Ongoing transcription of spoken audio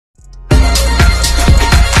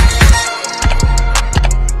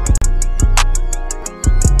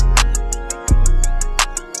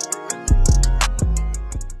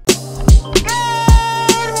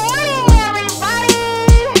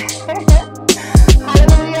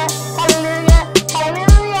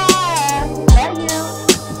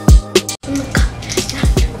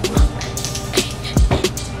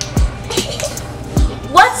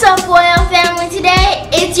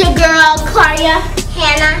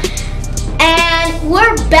And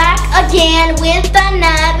we're back again with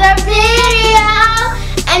another video.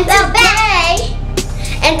 And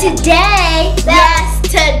today, back.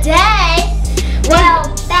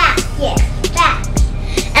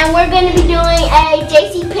 And we're going to be doing a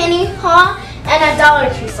JCPenney haul and a Dollar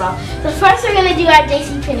Tree haul. So first we're going to do our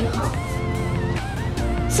JCPenney haul.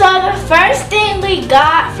 So the first thing we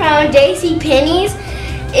got from JCPenney's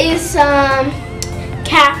is some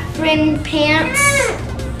Catherine pants.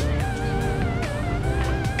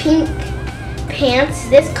 Pink pants.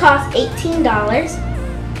 This cost $18.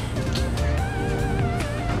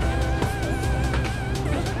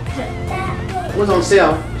 It was on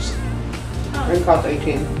sale. It cost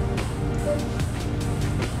 $18.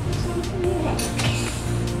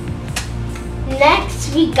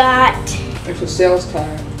 Next we got It's a sales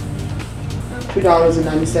tag.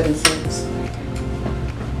 $2.97.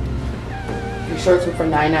 The shirts were for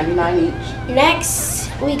 $9.99 each. Next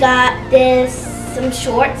we got some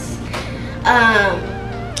shorts.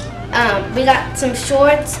 We got some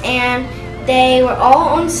shorts and they were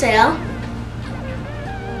all on sale.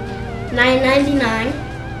 $9.99.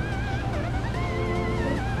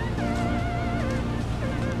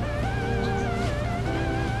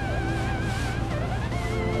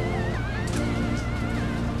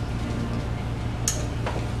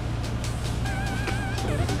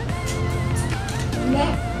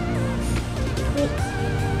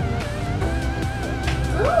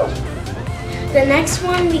 The next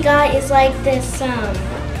one we got is like this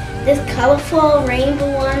colorful rainbow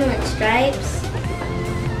one with stripes.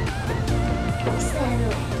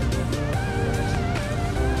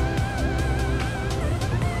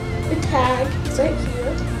 The tag is right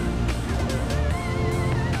here.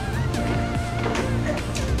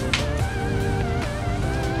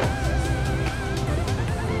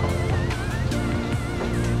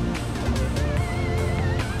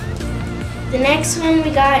 The next one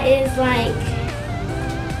we got is like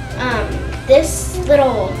this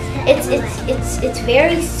little. It's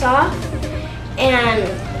very soft and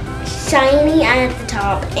shiny at the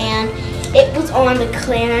top, and it was on the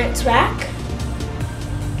clearance rack.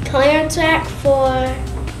 Clearance rack for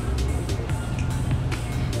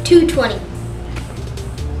 $2.20.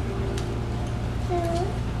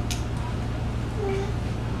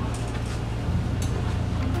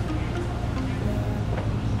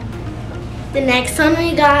 The next one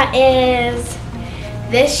we got is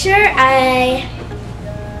this shirt.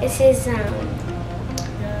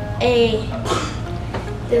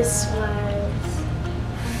 This was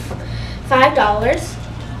 $5.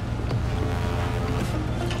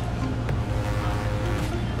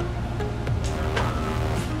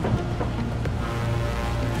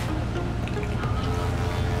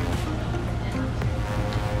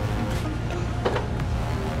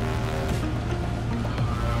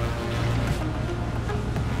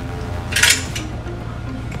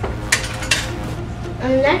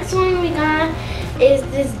 And the next one we got is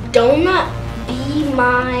this donut, Be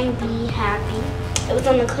Mine, Be Happy. It was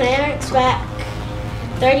on the clearance rack,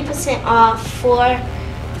 30% off for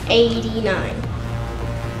 $89.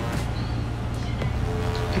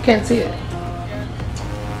 I can't see it.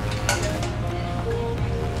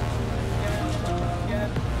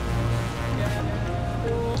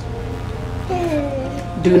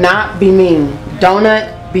 Do not be mean.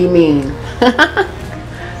 Donut, be mean.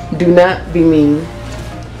 Do not be mean.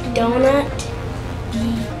 Donut, be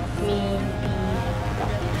mean,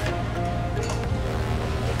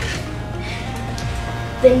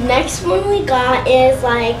 be. The next one we got is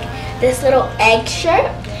like this little egg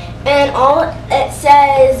shirt, and all it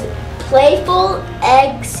says playful,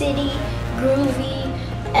 egg city, groovy,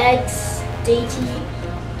 eggs, dainty,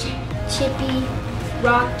 chippy,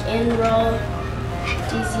 rock and roll,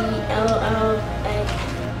 dizzy, LOL, egg,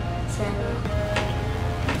 etc.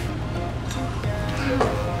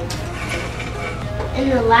 And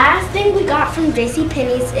the last thing we got from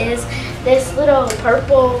JCPenney's is this little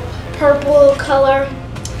purple color,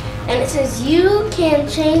 and it says, "You can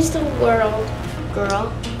change the world,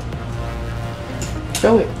 girl."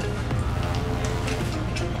 Show it.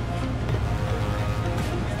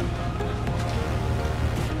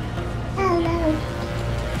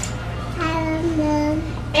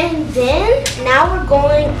 And then now we're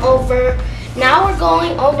going over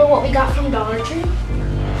what we got from Dollar Tree.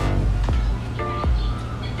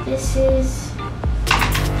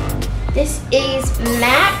 This is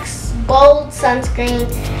Max Bold Sunscreen,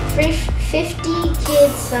 50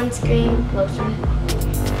 Kids Sunscreen Lotion.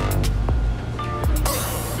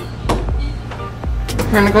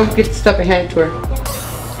 I'm gonna go get the stuff and hand it to her.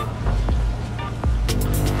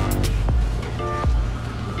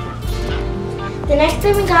 The next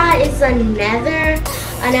thing we got is another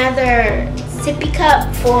sippy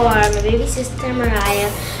cup for my baby sister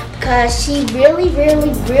MeriYah, because she really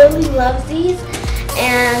loves these,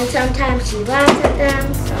 and sometimes she laughs at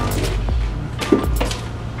them. So.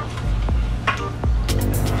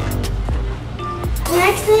 The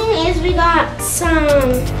next thing is we got some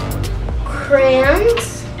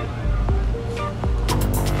crayons.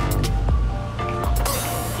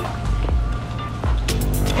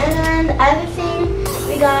 And the other thing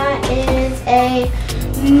we got is a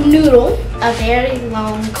noodle, a very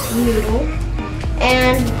long noodle,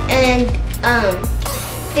 and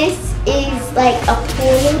this is like a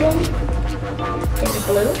pool noodle. It's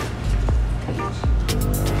blue.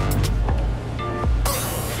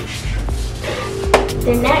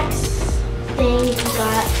 The next thing we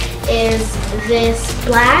got is this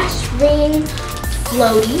splash ring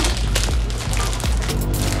floaty.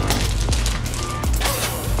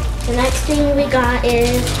 The next thing we got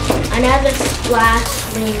is another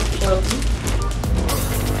splash ring floaty.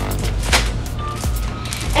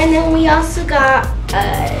 And then we also got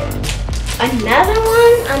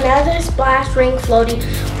another splash ring floaty,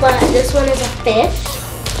 but this one is a fish.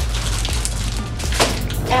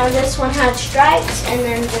 And this one had stripes, and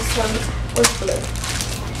then this one was blue.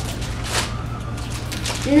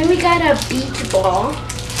 And then we got a beach ball.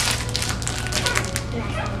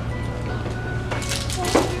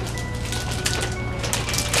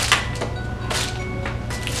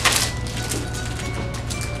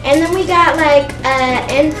 And then we got like an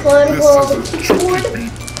inflatable keyboard.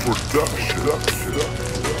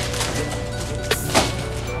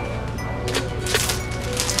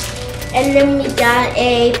 And then we got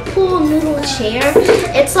a pool noodle chair.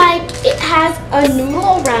 It's like, it has a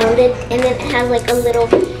noodle around it, and then it has like a little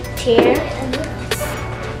chair.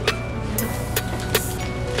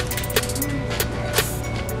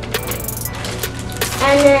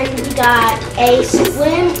 And then we got a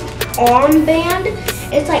swim armband.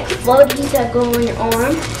 It's like floaties that go on your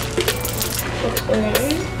arm. It's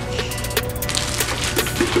orange.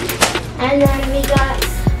 And then we got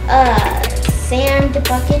a sand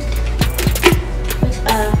bucket with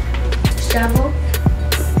a shovel.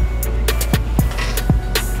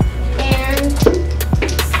 And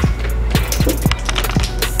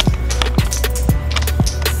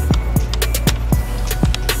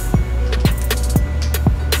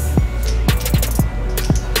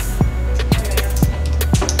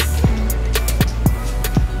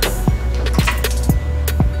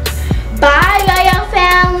bye, Yo-Yo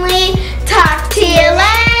family. Talk to you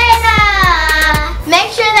later.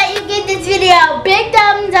 Make sure that you give this video a big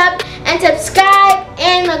thumbs up and subscribe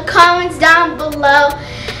in the comments down below.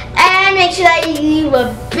 And make sure that you leave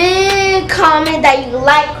a big comment that you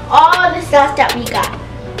like all the stuff that we got.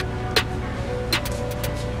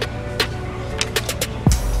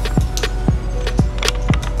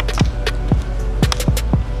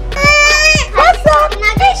 What's up?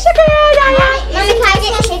 Sugar, Mommy, can I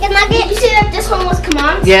get a chicken nugget? Did you see that this one was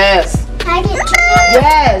Kamon's? yes. Can I get chicken?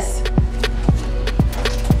 Yes.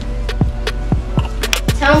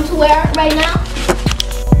 Tell him to wear it right now.